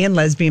some gay and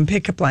lesbian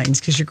pickup lines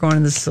because you're going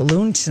to the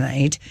saloon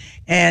tonight,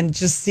 and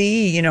just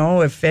see,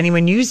 if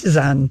anyone uses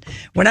on.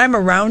 When I'm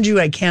around you,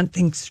 I can't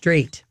think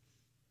straight.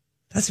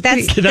 That's good.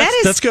 That's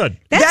good.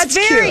 That's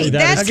cute.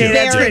 That's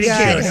very pretty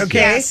good. cute. Okay.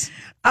 Yes.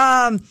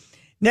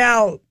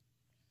 Now,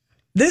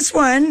 this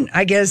one,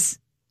 I guess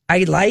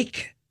I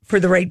like for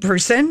the right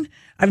person.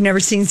 I've never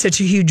seen such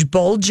a huge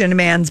bulge in a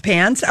man's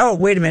pants. Oh,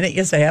 wait a minute.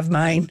 Yes, I have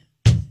mine.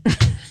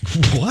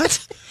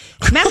 What?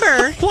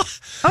 Remember? What?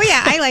 Oh,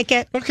 yeah, I like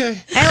it.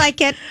 Okay. I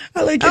like it.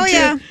 I like it too.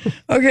 Yeah.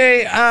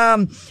 Okay.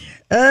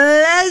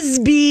 Let's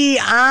be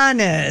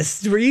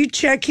honest. Were you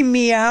checking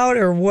me out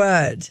or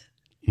what?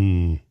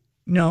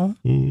 No?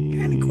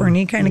 Kind of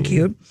corny, kind of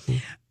cute.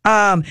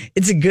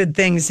 It's a good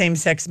thing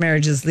same-sex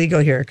marriage is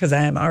legal here because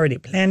I am already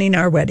planning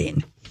our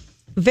wedding.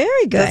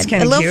 Very good. That's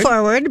kind of a little cute.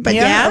 Forward, but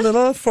a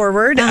little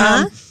forward.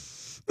 Some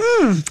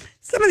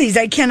of these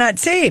I cannot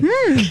say.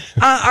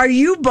 Are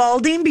you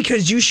balding?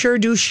 Because you sure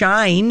do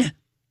shine.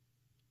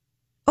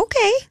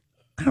 Okay.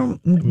 I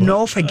don't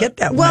know if I get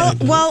that well,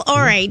 one. Well, all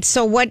right.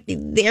 So what?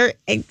 There.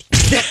 I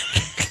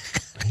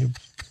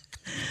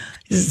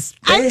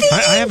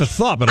have a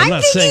thought, but I'm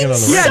not saying it on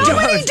the radio. So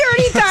many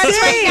dirty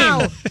thoughts right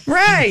now.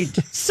 Right.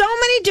 So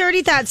many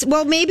dirty thoughts.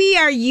 Well, maybe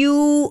are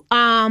you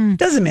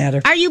doesn't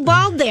matter. Are you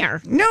bald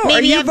there? No,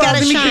 maybe are you I've got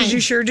balding to shine. because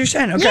you sure do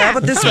shine? Okay, Yeah, how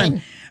about this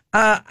fine.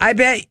 one? I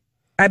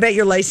bet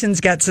your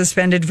license got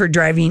suspended for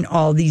driving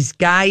all these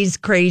guys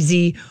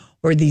crazy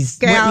or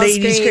these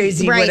ladies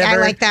crazy. Right,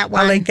 whatever. I like that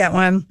one. I like that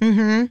one.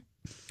 Mm-hmm.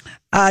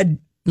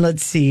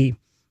 Let's see.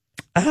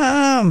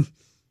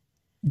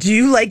 Do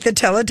you like the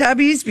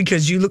Teletubbies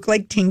because you look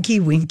like Tinky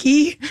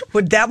Winky?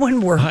 Would that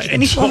one work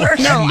anymore?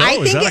 No, I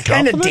think it's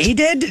kind of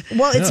dated.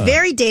 Well, it's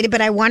very dated,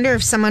 but I wonder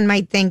if someone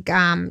might think,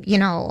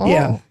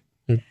 Yeah.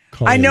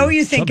 I know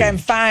you think I'm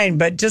fine,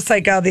 but just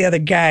like all the other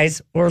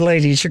guys or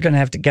ladies, you're going to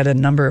have to get a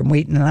number and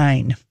wait in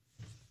line.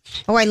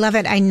 Oh, I love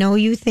it. I know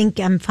you think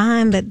I'm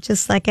fine, but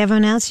just like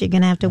everyone else, you're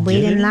going to have to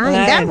wait in line.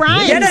 That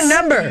rhymes. Get a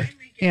number.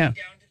 Yeah.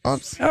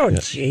 Oops. Oh,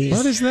 jeez.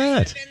 What is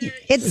that?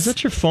 Is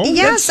that your phone?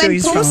 Yes,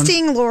 That's I'm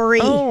posting,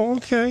 Lori. Oh,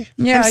 okay.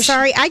 Yeah, I'm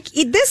sorry.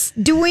 This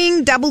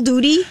doing double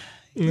duty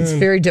It's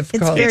very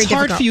difficult. It's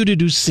hard for you to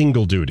do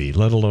single duty,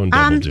 let alone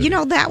double duty.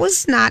 That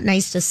was not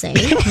nice to say.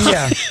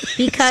 Yeah.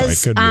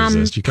 Because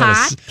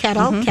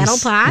kettle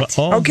pot.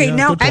 Okay,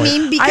 now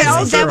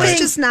because that was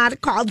just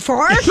not called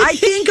for. I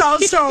think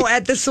also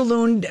at the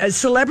saloon,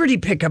 celebrity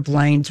pickup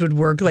lines would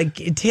work,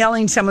 like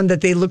telling someone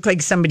that they look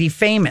like somebody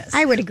famous.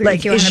 I would agree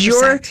like, with you 100%. Is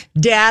your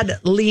dad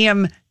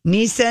Liam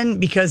Neeson?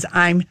 Because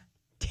I'm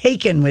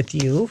taken with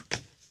you.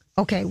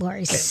 Okay,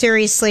 Lori,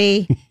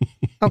 seriously.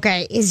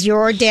 Okay, is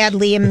your dad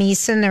Liam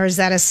Neeson, or is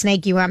that a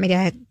snake you want me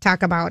to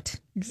talk about?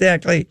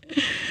 Exactly.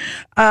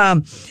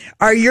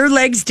 Are your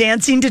legs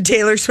dancing to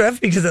Taylor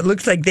Swift? Because it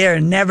looks like they're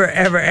never,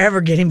 ever,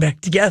 ever getting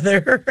back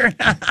together.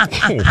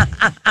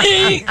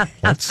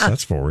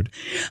 That's forward.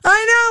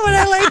 I know, and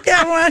I like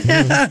that one.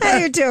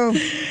 I do too.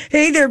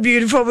 Hey, they're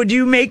beautiful. Would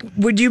you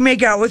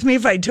make out with me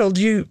if I told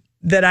you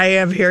that I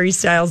have Harry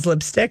Styles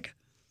lipstick?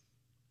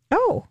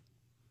 Oh.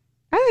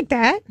 I like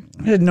that.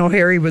 I didn't know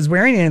Harry was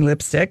wearing any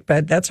lipstick,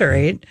 but that's all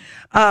right.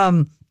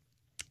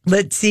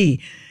 Let's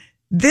see.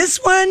 This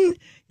one,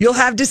 you'll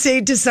have to say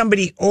it to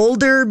somebody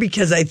older,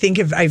 because I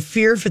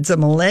fear if it's a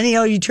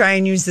millennial you try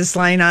and use this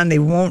line on, they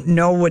won't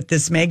know what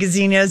this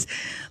magazine is.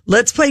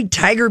 Let's play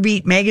Tiger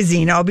Beat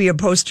magazine. I'll be a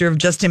poster of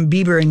Justin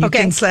Bieber, and you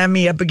can slam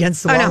me up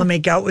against the wall and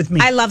make out with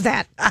me. I love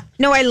that.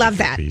 No, I love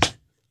that.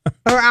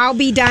 Or I'll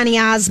be Donny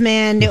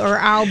Osmond, or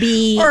I'll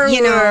be,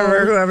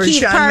 whoever,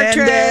 Keith Shawn Partridge.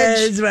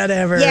 Mendes,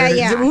 whatever.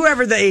 Yeah.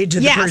 Whoever the age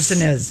of the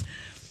person is.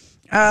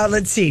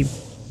 Let's see.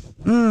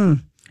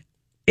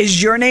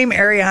 Is your name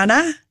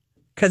Ariana?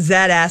 Because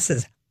that ass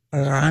is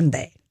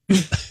grande.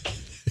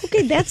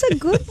 Okay, that's a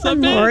good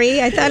one,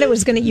 Lori. I thought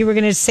you were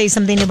gonna say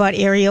something about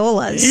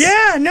areolas.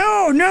 Yeah,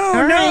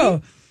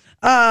 no.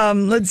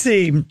 Let's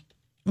see.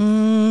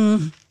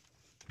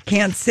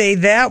 Can't say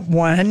that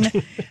one.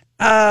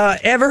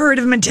 Ever heard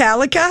of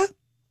Metallica?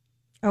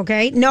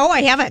 Okay. No,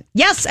 I haven't.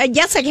 Yes, I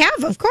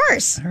have, of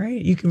course. All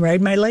right, you can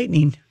ride my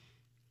lightning.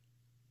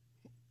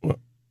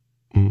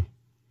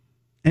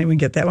 Anyone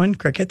get that one?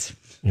 Crickets?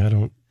 Yeah, I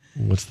don't.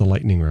 What's the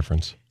lightning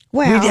reference?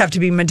 Well, we'd have to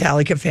be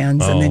Metallica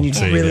fans, and then you'd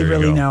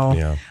really know.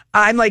 Yeah.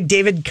 I'm like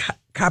David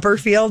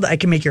Copperfield. I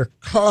can make your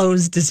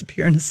clothes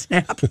disappear in a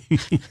snap.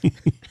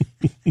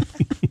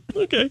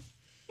 Okay.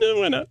 Yeah,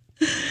 why not?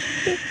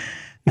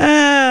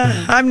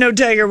 I'm no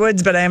Tiger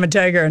Woods, but I am a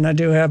tiger, and I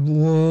do have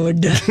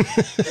wood.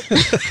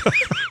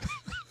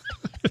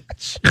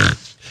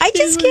 I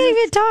just can't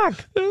even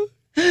talk.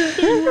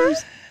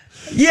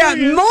 Yeah,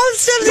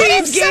 most of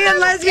these gay and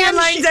lesbian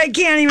lines I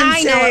can't even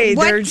say.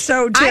 They're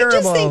so terrible.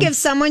 I just think if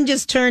someone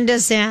just turned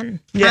us in,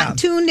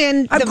 tuned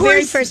in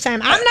very first time.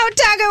 I'm no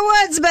Tiger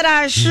Woods, but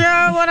I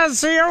sure want to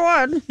see your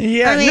wood.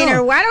 Yeah,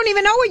 or I don't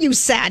even know what you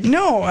said.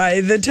 No,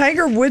 the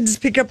Tiger Woods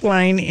pickup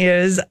line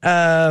is,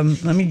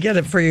 let me get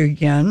it for you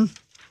again.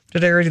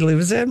 Did I already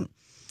lose it?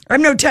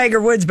 I'm no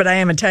Tiger Woods, but I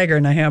am a tiger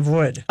and I have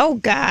wood. Oh,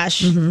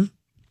 gosh. Mm-hmm.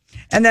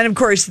 And then, of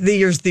course,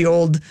 there's the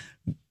old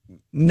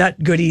nut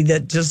goodie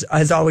that just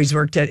has always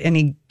worked at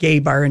any gay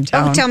bar in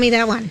town. Oh, tell me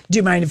that one. Do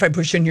you mind if I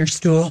push in your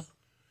stool?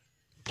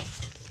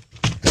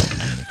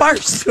 Bar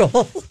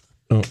stool.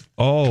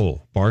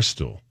 Oh, bar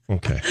stool.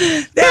 Okay.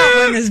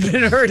 That one has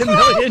been heard a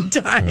million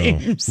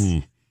times.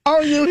 Oh,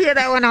 you hear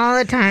that one all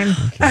the time.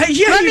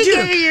 Yeah, let me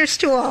give you your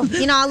stool.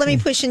 Let me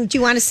push in. Do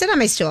you want to sit on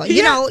my stool?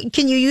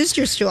 Can you use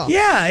your stool?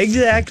 Yeah,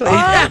 exactly.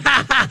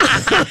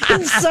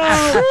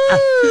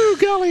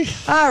 Golly.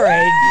 All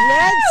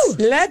right,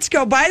 let's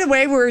go. By the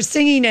way, we're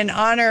singing in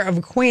honor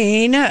of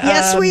Queen.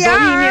 Yes, we are.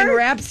 Bohemian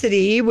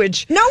Rhapsody,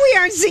 which... No, we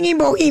aren't singing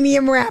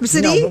Bohemian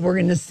Rhapsody. No, but we're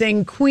going to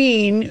sing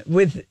Queen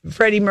with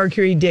Freddie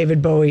Mercury,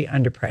 David Bowie,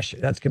 Under Pressure.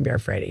 That's going to be our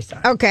Friday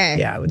song. Okay.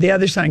 Yeah, the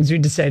other songs we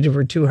decided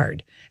were too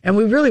hard. And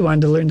we really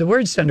wanted to learn the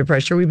words to Under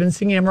Pressure. We've been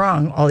singing them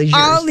wrong all these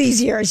years. All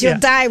these years. You'll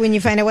die when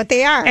you find out what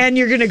they are. And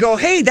you're going to go,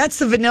 hey, that's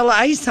the Vanilla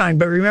Ice song.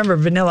 But remember,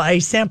 Vanilla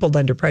Ice sampled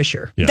Under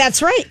Pressure. Yeah.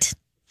 That's right.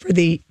 For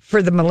the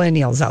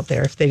millennials out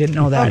there, if they didn't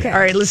know that. Okay. All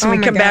right, listen, we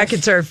come back.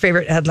 It's our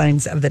favorite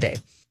headlines of the day.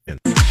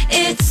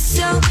 It's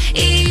so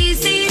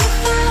easy to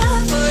fall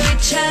for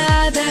each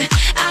other.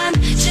 I'm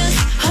just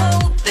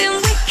hoping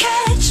we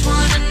catch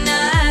one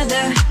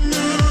another.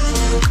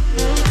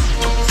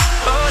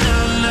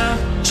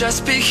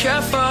 Just be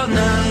careful,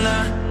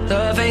 nah.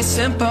 Love ain't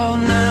simple,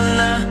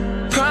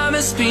 nah.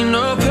 Promise me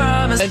no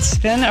promise. It's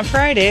been a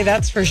Friday,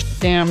 that's for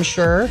damn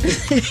sure. And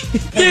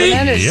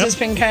then it's just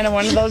been kind of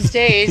one of those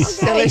days.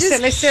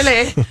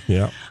 Silly.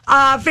 Yeah.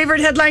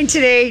 Favorite headline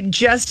today: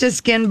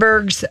 Justice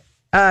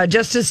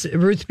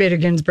Ruth Bader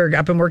Ginsburg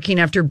up and working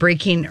after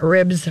breaking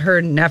ribs.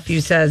 Her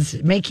nephew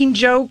says making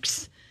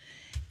jokes,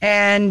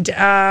 and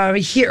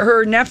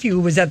her nephew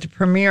was at the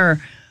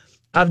premiere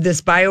of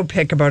this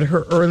biopic about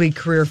her early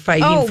career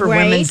fighting for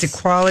women's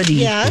equality.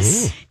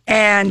 Yes.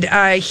 And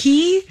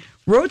he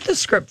wrote the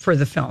script for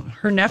the film,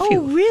 her nephew.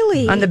 Oh,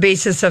 really? On the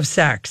basis of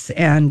sex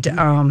and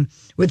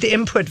with the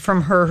input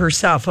from her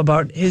herself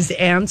about his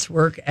aunt's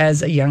work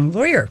as a young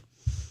lawyer.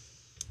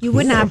 You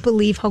would not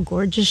believe how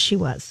gorgeous she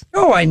was.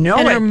 Oh, I know.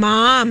 And her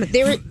mom.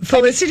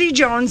 Felicity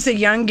Jones, the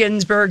young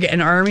Ginsburg,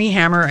 and Armie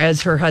Hammer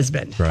as her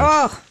husband. Right.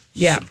 Oh.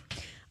 Yeah.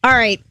 All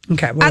right.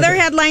 Okay. Other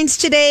headlines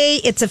today.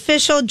 It's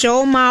official.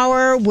 Joe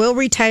Mauer will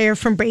retire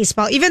from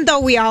baseball, even though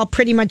we all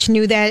pretty much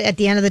knew that at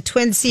the end of the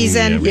Twin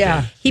season.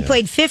 He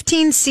played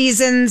 15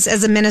 seasons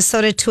as a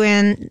Minnesota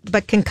Twin,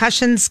 but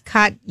concussions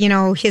cut,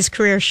 his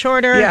career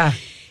shorter. Yeah.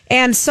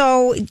 And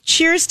so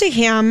cheers to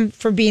him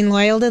for being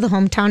loyal to the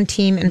hometown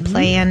team and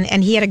playing.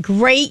 And he had a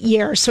great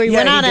year. So he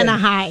went out on a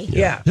high.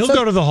 Yeah. He'll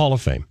go to the Hall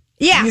of Fame.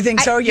 Yeah. You think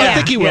so? Yeah. I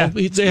think he will. Yeah.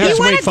 He He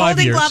won a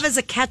Golden Glove as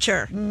a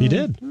catcher. He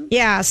did.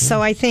 Yeah,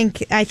 so I think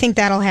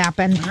that'll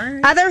happen.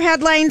 Right. Other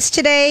headlines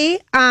today.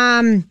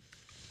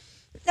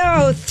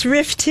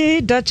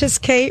 Thrifty Duchess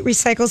Kate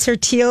recycles her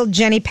teal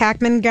Jenny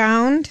Pacman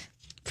gown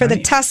for the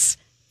Trust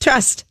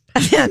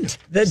event.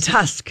 The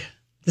Tusk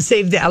to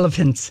save the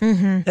elephants.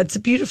 Mm-hmm. That's a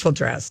beautiful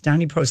dress.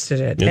 Donnie posted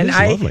it. It is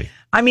lovely.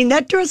 I mean,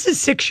 that dress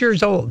is 6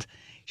 years old.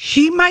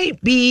 She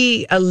might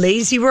be a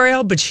lazy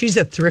royal, but she's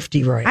a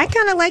thrifty royal. I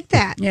kind of like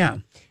that. Yeah.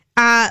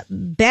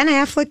 Ben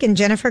Affleck and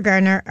Jennifer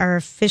Garner are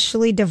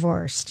officially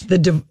divorced.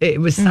 It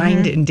was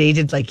signed and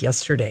dated like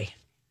yesterday.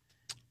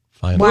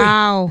 Finally.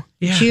 Wow.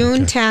 Yeah.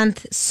 June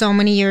 10th, so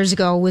many years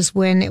ago, was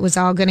when it was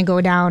all going to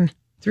go down.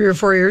 3 or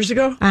 4 years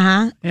ago?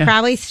 Uh-huh. Yeah.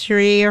 Probably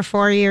 3 or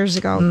 4 years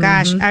ago. Mm-hmm.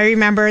 Gosh, I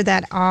remember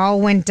that all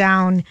went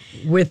down.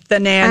 With the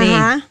nanny.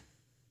 Uh-huh.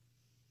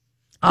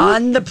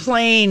 On the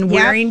plane,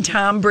 wearing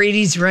Tom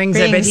Brady's rings.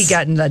 I bet he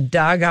got in the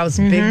doghouse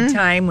big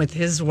time with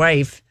his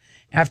wife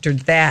after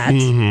that.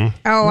 Mm-hmm.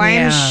 Oh,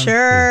 I'm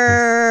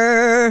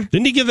sure.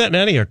 Didn't he give that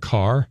nanny a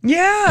car?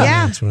 Yeah.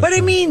 Yeah. But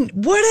I mean,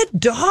 what a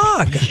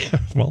dog.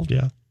 Well,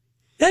 yeah.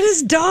 That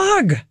is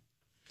dog.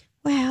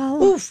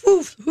 Well, Oof,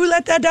 oof. Who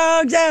let the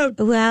dogs out?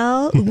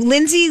 well,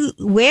 Lindsay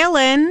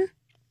Whalen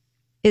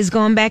is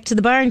going back to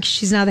the barn because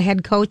she's now the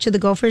head coach of the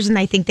Gophers, and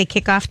I think they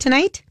kick off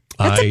tonight.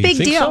 That's a I big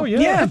think deal. so,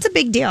 yeah. That's a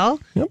big deal.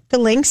 Yep. The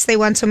Lynx, they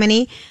won so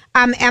many.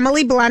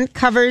 Emily Blunt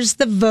covers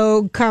the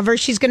Vogue cover.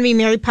 She's going to be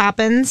Mary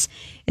Poppins.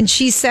 And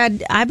she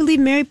said, I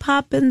believe Mary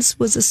Poppins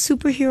was a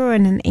superhero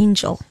and an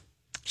angel.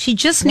 She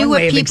just knew One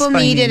way what of people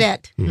explaining. needed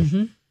it.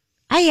 Mm-hmm.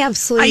 I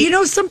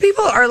absolutely... some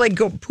people are like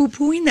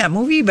poo-pooing that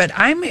movie, but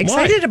I'm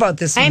excited about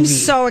this movie. I'm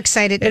so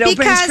excited. It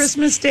opens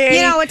Christmas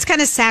Day. It's kind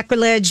of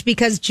sacrilege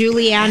because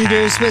Julie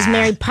Andrews was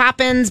Mary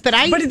Poppins, but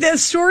the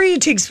story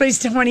takes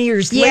place 20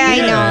 years later. I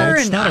know.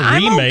 It's not a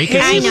remake. I'm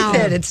okay I know.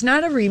 with it. It's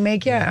not a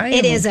remake. Yeah, I am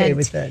It isn't. okay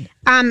with it.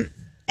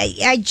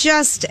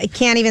 I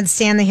can't even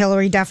stand the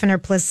Hillary Duff and her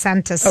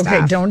placenta stuff.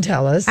 Okay, don't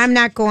tell us. I'm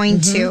not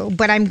going to,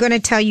 but I'm going to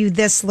tell you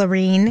this,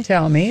 Lorene.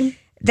 Tell me.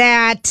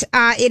 That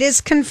it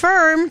is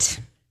confirmed.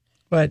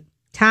 What?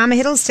 Tom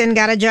Hiddleston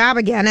got a job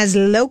again as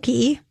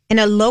Loki in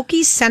a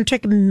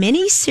Loki-centric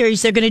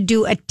miniseries. They're going to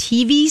do a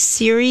TV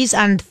series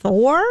on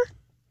Thor.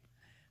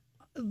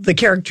 The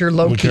character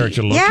Loki.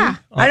 Yeah.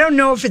 I don't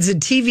know if it's a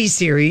TV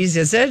series.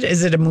 Is it?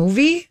 Is it a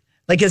movie?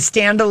 Like a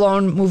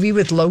standalone movie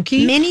with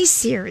Loki?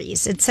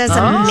 Miniseries. It says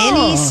a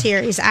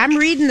mini-series. I'm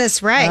reading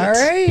this right. All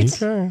right.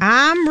 Okay.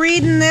 I'm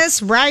reading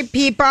this right,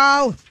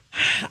 people.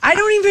 I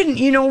don't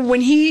even,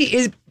 when he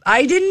is,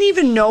 I didn't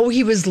even know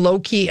he was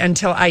Loki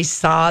until I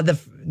saw the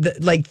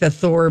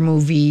Thor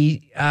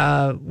movie,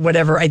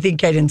 whatever. I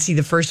think I didn't see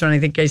the first one. I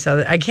think I saw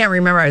that. I can't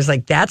remember. I was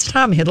like, that's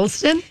Tom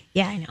Hiddleston?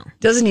 Yeah, I know.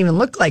 Doesn't even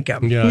look like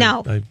him. Yeah,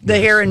 No. The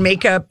hair and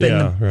makeup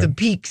and the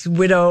Peaks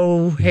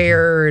widow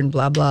hair and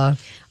blah, blah.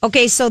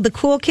 Okay, so the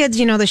Cool Kids,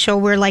 the show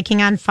we're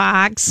liking on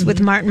Fox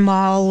with Martin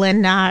Mull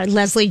and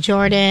Leslie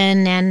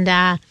Jordan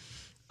and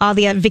all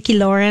the Vicki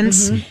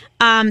Lawrence.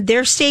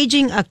 They're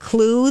staging a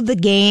Clue the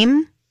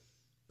Game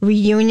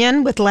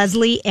reunion with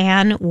Leslie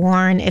Ann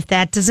Warren. If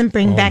that doesn't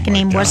bring back a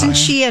name, wasn't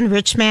she in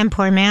Rich Man,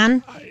 Poor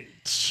Man?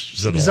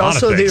 She's in She's a lot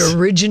also of things. the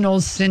original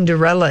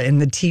Cinderella in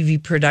the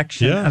TV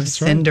production of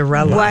that's right.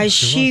 Cinderella. Was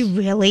she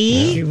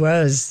really? She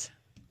was.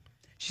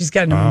 She's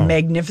got a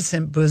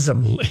magnificent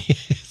bosom.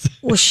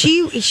 Well,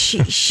 she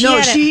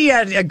she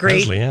had a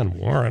great. Leslie Ann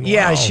Warren.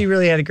 Yeah, wow. she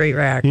really had a great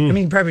rack. I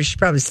mean, she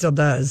probably still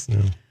does.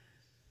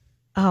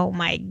 Oh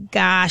my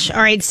gosh.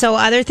 All right. So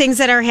other things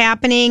that are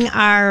happening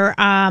are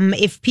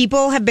if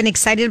people have been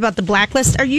excited about the Blacklist, are you